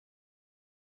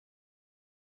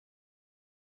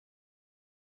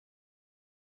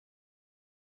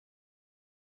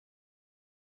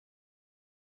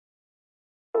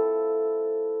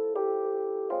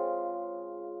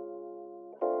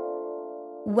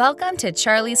Welcome to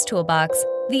Charlie's Toolbox,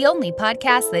 the only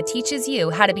podcast that teaches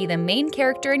you how to be the main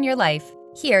character in your life.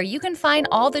 Here, you can find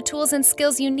all the tools and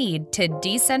skills you need to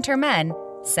decenter men,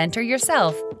 center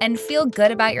yourself, and feel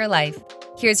good about your life.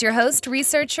 Here's your host,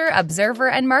 researcher, observer,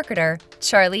 and marketer,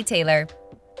 Charlie Taylor.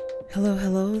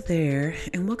 Hello there,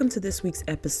 and welcome to this week's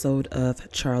episode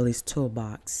of Charlie's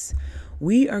Toolbox.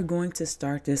 We are going to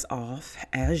start this off,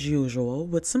 as usual,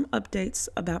 with some updates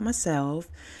about myself.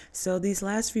 So these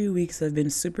last few weeks have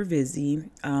been super busy.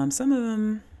 Some of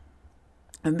them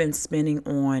I've been spending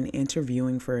on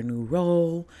interviewing for a new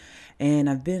role, and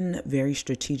I've been very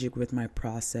strategic with my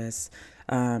process.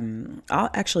 I'll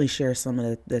actually share some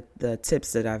of the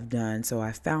tips that I've done. So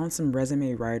I found some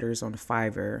resume writers on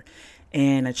Fiverr,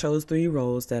 and I chose 3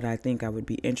 roles that I think I would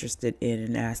be interested in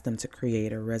and asked them to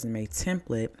create a resume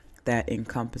template that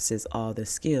encompasses all the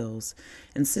skills.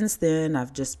 And since then,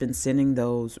 I've just been sending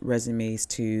those resumes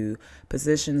to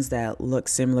positions that look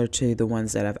similar to the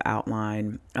ones that I've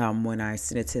outlined when I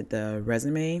sent it to the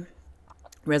resume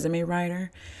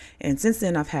writer. And since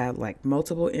then, I've had like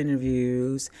multiple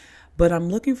interviews, but I'm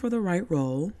looking for the right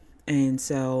role. And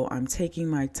so I'm taking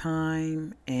my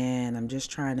time and I'm just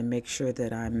trying to make sure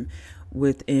that I'm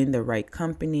within the right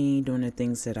company, doing the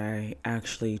things that I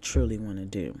actually truly want to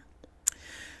do.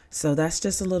 So that's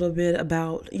just a little bit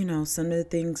about, some of the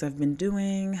things I've been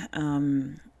doing.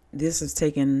 This has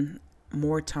taken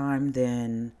more time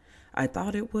than I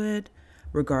thought it would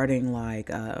regarding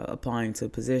applying to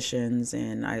positions.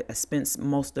 And I spent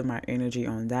most of my energy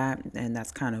on that. And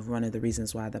that's kind of one of the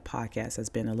reasons why the podcast has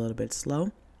been a little bit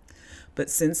slow. But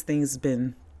since things have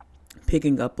been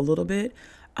picking up a little bit,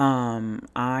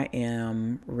 I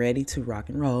am ready to rock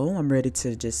and roll. I'm ready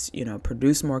to just,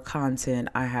 produce more content.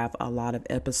 I have a lot of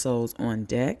episodes on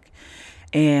deck.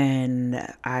 And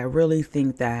I really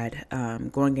think that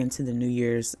going into the New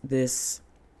Year's,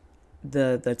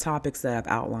 the topics that I've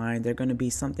outlined, they're going to be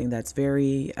something that's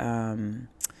very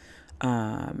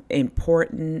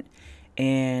important,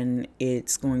 and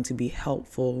it's going to be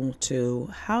helpful to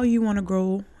how you want to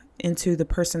grow into the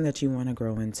person that you want to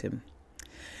grow into.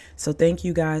 So thank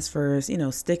you guys for,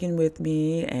 sticking with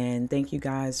me, and thank you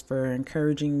guys for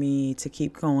encouraging me to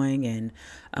keep going and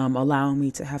allowing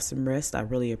me to have some rest. I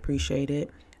really appreciate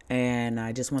it. And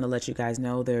I just want to let you guys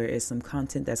know there is some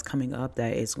content that's coming up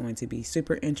that is going to be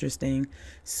super interesting,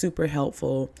 super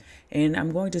helpful. And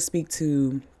I'm going to speak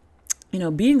to,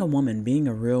 being a woman, being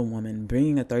a real woman,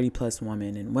 being a 30 plus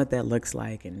woman, and what that looks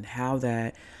like, and how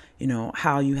that,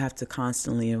 how you have to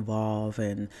constantly evolve,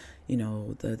 and,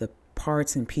 the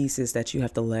parts and pieces that you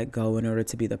have to let go in order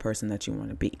to be the person that you want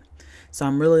to be. So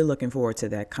I'm really looking forward to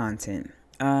that content.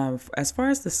 As far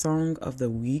as the song of the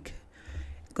week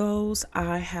goes,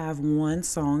 I have one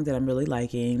song that I'm really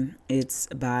liking. It's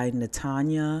by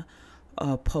Natanya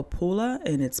Popoola,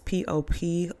 and it's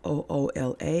Popoola,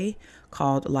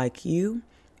 called Like You.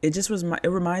 It just was it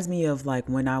reminds me of like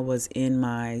when I was in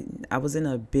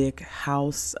a big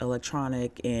house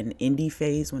electronic and indie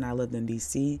phase when I lived in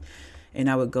DC. And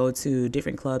I would go to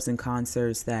different clubs and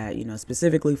concerts that,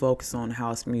 specifically focus on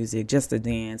house music, just to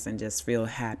dance and just feel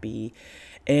happy.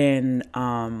 And,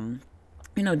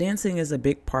 dancing is a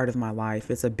big part of my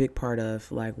life. It's a big part of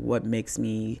like what makes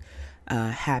me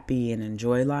happy and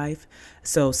enjoy life.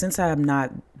 So since I have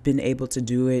not been able to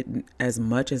do it as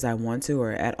much as I want to,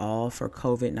 or at all, because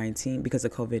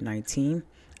of COVID-19,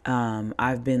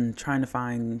 I've been trying to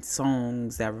find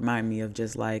songs that remind me of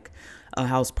just like a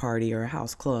house party or a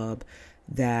house club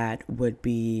that would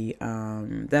be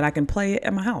that I can play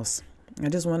at my house. I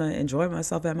just want to enjoy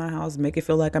myself at my house, make it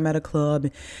feel like I'm at a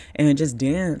club, and just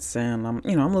dance. And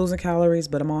I'm losing calories,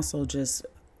 but I'm also just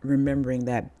remembering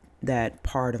that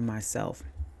part of myself.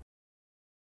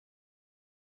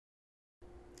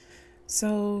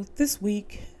 So this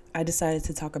week, I decided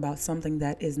to talk about something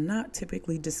that is not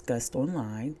typically discussed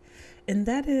online, and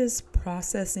that is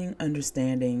processing,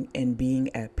 understanding, and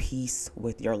being at peace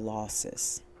with your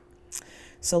losses.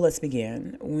 So let's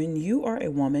begin. When you are a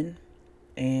woman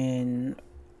and,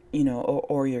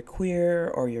 or you're queer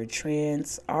or you're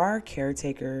trans, our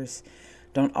caretakers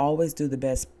don't always do the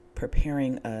best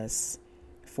preparing us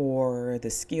for the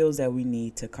skills that we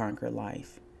need to conquer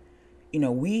life.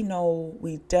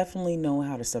 We definitely know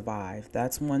how to survive.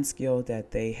 That's one skill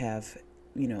that they have,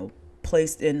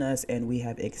 placed in us, and we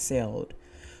have excelled.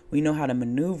 We know how to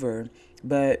maneuver,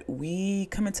 but we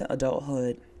come into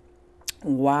adulthood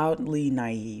wildly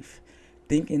naive,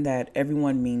 thinking that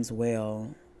everyone means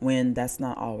well when that's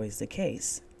not always the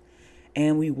case.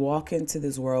 And we walk into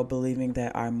this world believing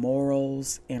that our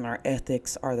morals and our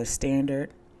ethics are the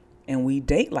standard, and we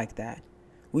date like that.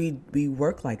 We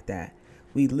work like that.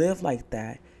 We live like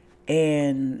that.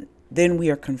 And then we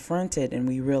are confronted and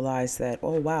we realize that,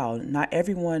 oh, wow, not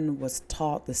everyone was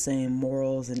taught the same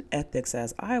morals and ethics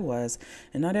as I was.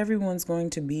 And not everyone's going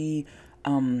to be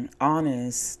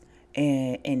honest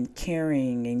and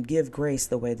caring and give grace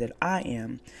the way that I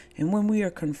am. And when we are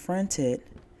confronted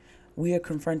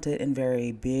in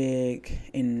very big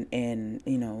in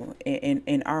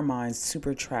our minds,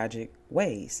 super tragic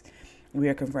ways. We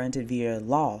are confronted via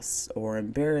loss or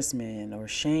embarrassment or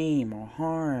shame or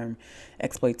harm,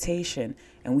 exploitation,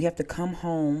 and we have to come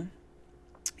home,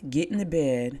 get in the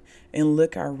bed, and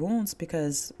lick our wounds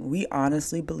because we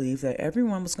honestly believe that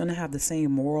everyone was going to have the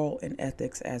same moral and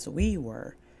ethics as we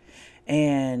were.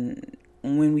 And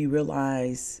when we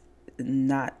realize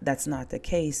that's not the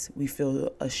case, we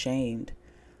feel ashamed.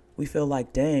 We feel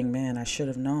like, dang, man, I should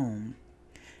have known.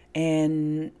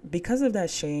 And because of that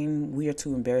shame, we are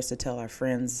too embarrassed to tell our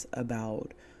friends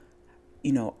about,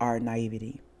 our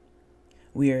naivety.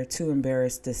 We are too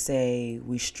embarrassed to say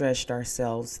we stretched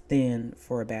ourselves thin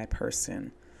for a bad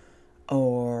person,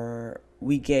 or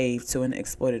we gave to an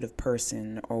exploitative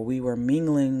person, or we were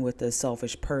mingling with a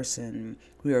selfish person.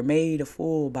 We were made a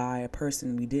fool by a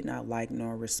person we did not like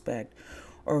nor respect,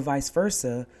 or vice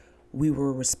versa. We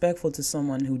were respectful to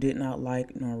someone who did not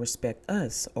like nor respect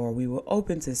us, or we were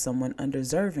open to someone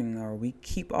undeserving, or we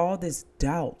keep all this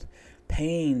doubt,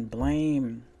 pain,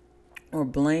 blame, or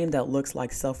blame that looks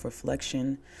like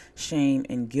self-reflection, shame,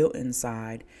 and guilt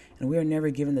inside. And we are never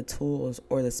given the tools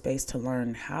or the space to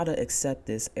learn how to accept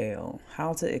this L,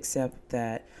 how to accept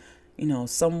that,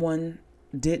 someone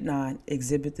did not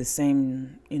exhibit the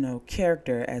same,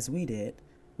 character as we did.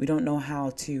 We don't know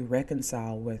how to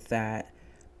reconcile with that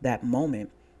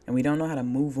moment, and we don't know how to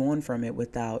move on from it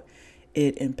without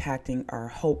it impacting our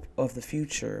hope of the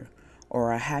future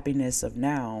or our happiness of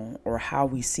now or how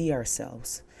we see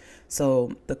ourselves.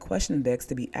 So the question begs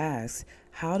to be asked,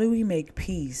 how do we make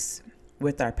peace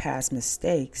with our past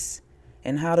mistakes,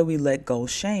 and how do we let go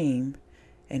shame,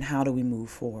 and how do we move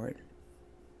forward?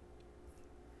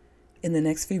 In the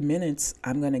next few minutes,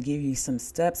 I'm going to give you some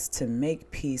steps to make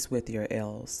peace with your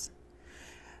L's.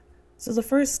 So the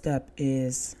first step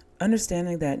is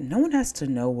understanding that no one has to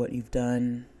know what you've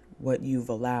done, what you've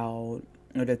allowed,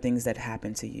 or the things that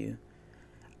happen to you.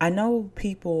 I know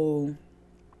people,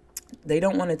 they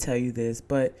don't want to tell you this,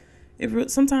 but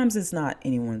sometimes it's not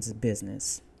anyone's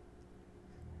business.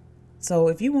 So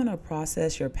if you want to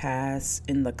process your past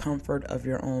in the comfort of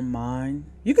your own mind,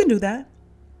 you can do that.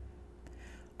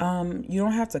 You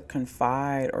don't have to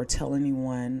confide or tell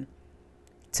anyone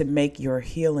to make your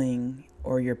healing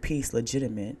or your peace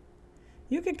legitimate.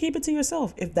 You can keep it to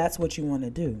yourself if that's what you want to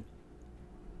do.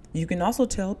 You can also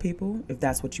tell people if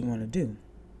that's what you want to do.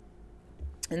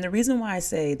 And the reason why I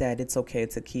say that it's okay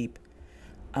to keep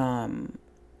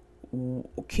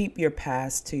your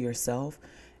past to yourself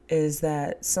is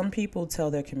that some people tell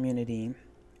their community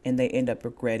and they end up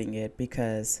regretting it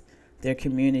because their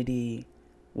community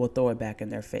will throw it back in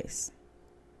their face.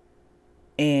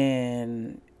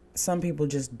 And some people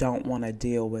just don't want to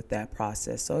deal with that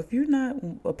process. So if you're not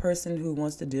a person who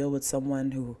wants to deal with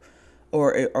someone who,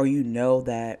 or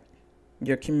that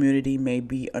your community may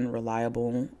be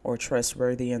unreliable or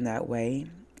trustworthy in that way,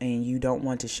 and you don't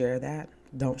want to share that,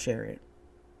 don't share it.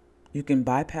 You can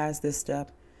bypass this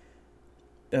step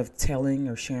of telling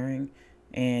or sharing,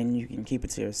 and you can keep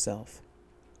it to yourself.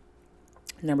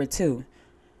 Number 2,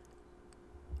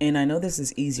 and I know this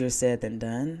is easier said than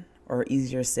done, or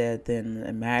easier said than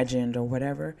imagined, or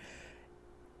whatever.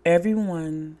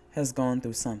 Everyone has gone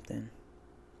through something.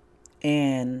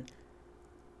 And,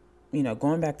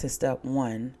 going back to step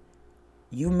 1,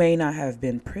 you may not have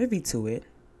been privy to it.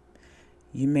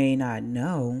 You may not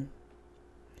know.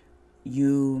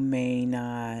 You may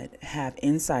not have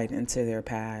insight into their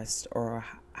past or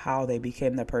how they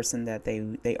became the person that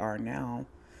they are now.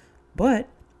 But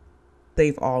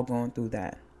they've all gone through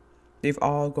that. They've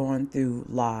all gone through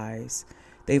lies.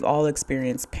 They've all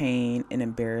experienced pain and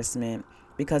embarrassment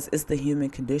because it's the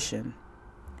human condition.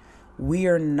 We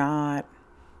are not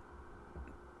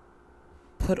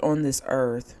put on this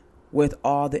earth with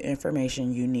all the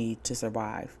information you need to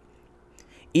survive.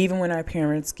 Even when our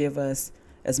parents give us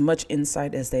as much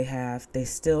insight as they have, they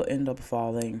still end up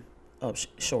falling up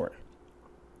short.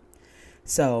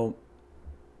 So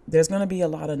there's going to be a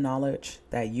lot of knowledge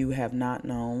that you have not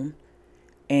known,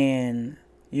 and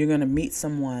you're going to meet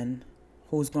someone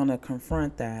who's going to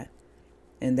confront that,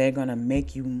 and they're going to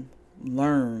make you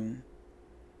learn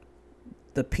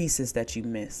the pieces that you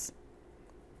miss.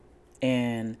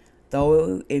 And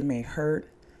though it may hurt,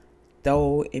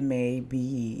 though it may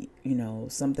be,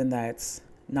 something that's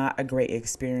not a great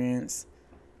experience,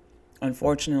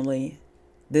 unfortunately,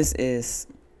 This is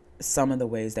some of the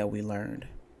ways that we learned.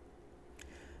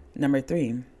 Number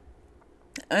 3,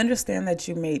 understand that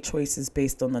you made choices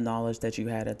based on the knowledge that you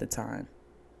had at the time.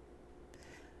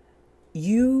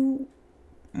 You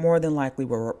more than likely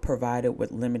were provided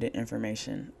with limited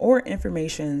information, or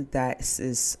information that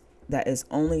is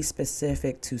only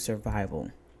specific to survival.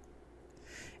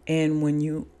 And when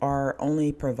you are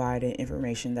only provided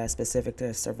information that's specific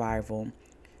to survival,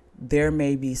 there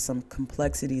may be some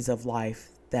complexities of life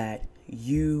that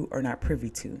you are not privy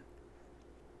to.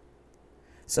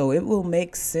 So it will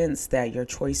make sense that your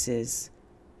choices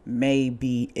may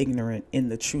be ignorant in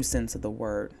the true sense of the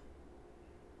word,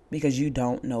 because you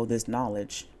don't know this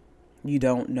knowledge. You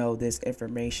don't know this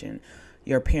information.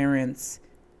 Your parents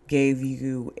gave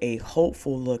you a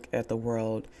hopeful look at the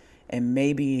world, and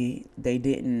maybe they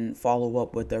didn't follow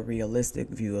up with a realistic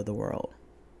view of the world.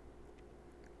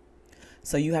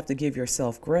 So you have to give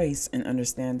yourself grace and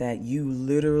understand that you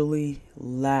literally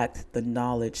lacked the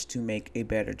knowledge to make a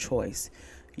better choice.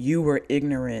 You were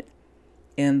ignorant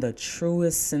in the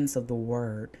truest sense of the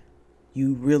word.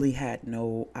 You really had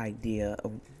no idea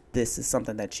of this is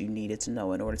something that you needed to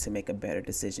know in order to make a better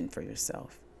decision for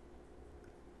yourself.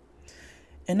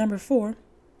 And number 4,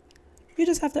 you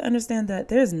just have to understand that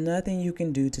there's nothing you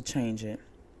can do to change it.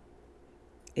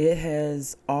 It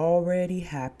has already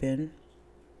happened.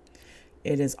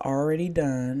 It is already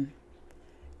done.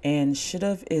 And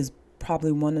should've is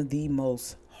probably one of the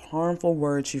most harmful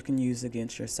words you can use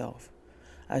against yourself.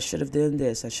 I should have done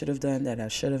this. I should have done that. I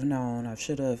should have known.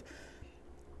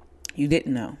 You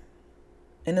didn't know.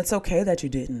 And it's okay that you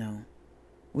didn't know.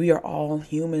 We are all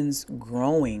humans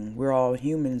growing. We're all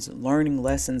humans learning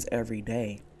lessons every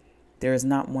day. There is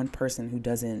not one person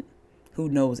who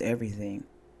knows everything.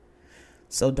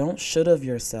 So don't should have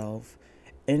yourself,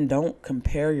 and don't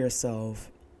compare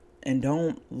yourself, and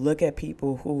don't look at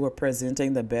people who are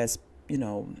presenting the best,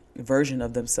 version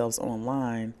of themselves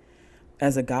online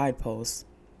as a guidepost,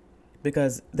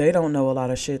 because they don't know a lot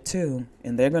of shit too,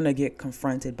 and they're going to get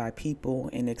confronted by people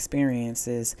and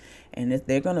experiences, and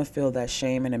they're going to feel that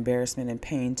shame and embarrassment and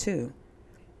pain too.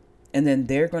 And then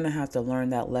they're going to have to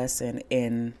learn that lesson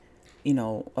and,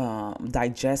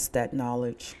 digest that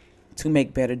knowledge to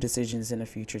make better decisions in the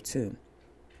future too.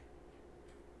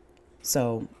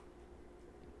 So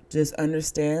just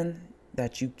understand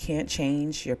that you can't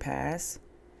change your past.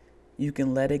 You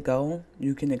can let it go.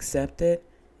 You can accept it,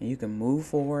 and you can move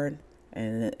forward.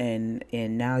 And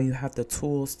now you have the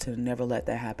tools to never let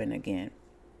that happen again.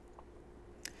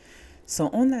 So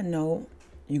on that note,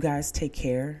 you guys take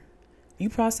care. You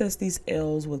process these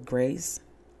L's with grace.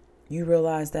 You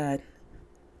realize that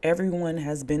everyone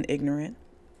has been ignorant,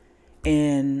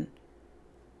 and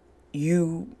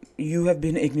you have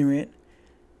been ignorant.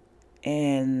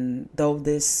 And though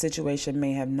this situation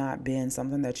may have not been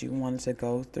something that you wanted to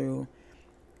go through,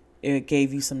 it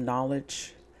gave you some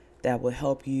knowledge that will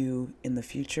help you in the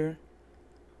future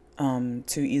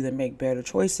to either make better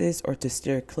choices or to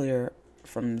steer clear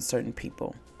from certain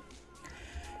people.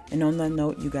 And on that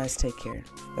note, you guys take care.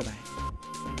 Bye-bye.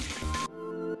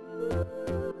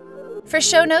 For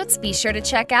show notes, be sure to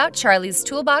check out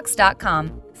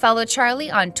charliestoolbox.com. Follow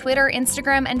Charlie on Twitter,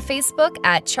 Instagram, and Facebook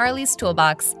at Charlie's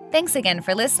Toolbox. Thanks again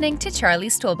for listening to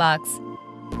Charlie's Toolbox.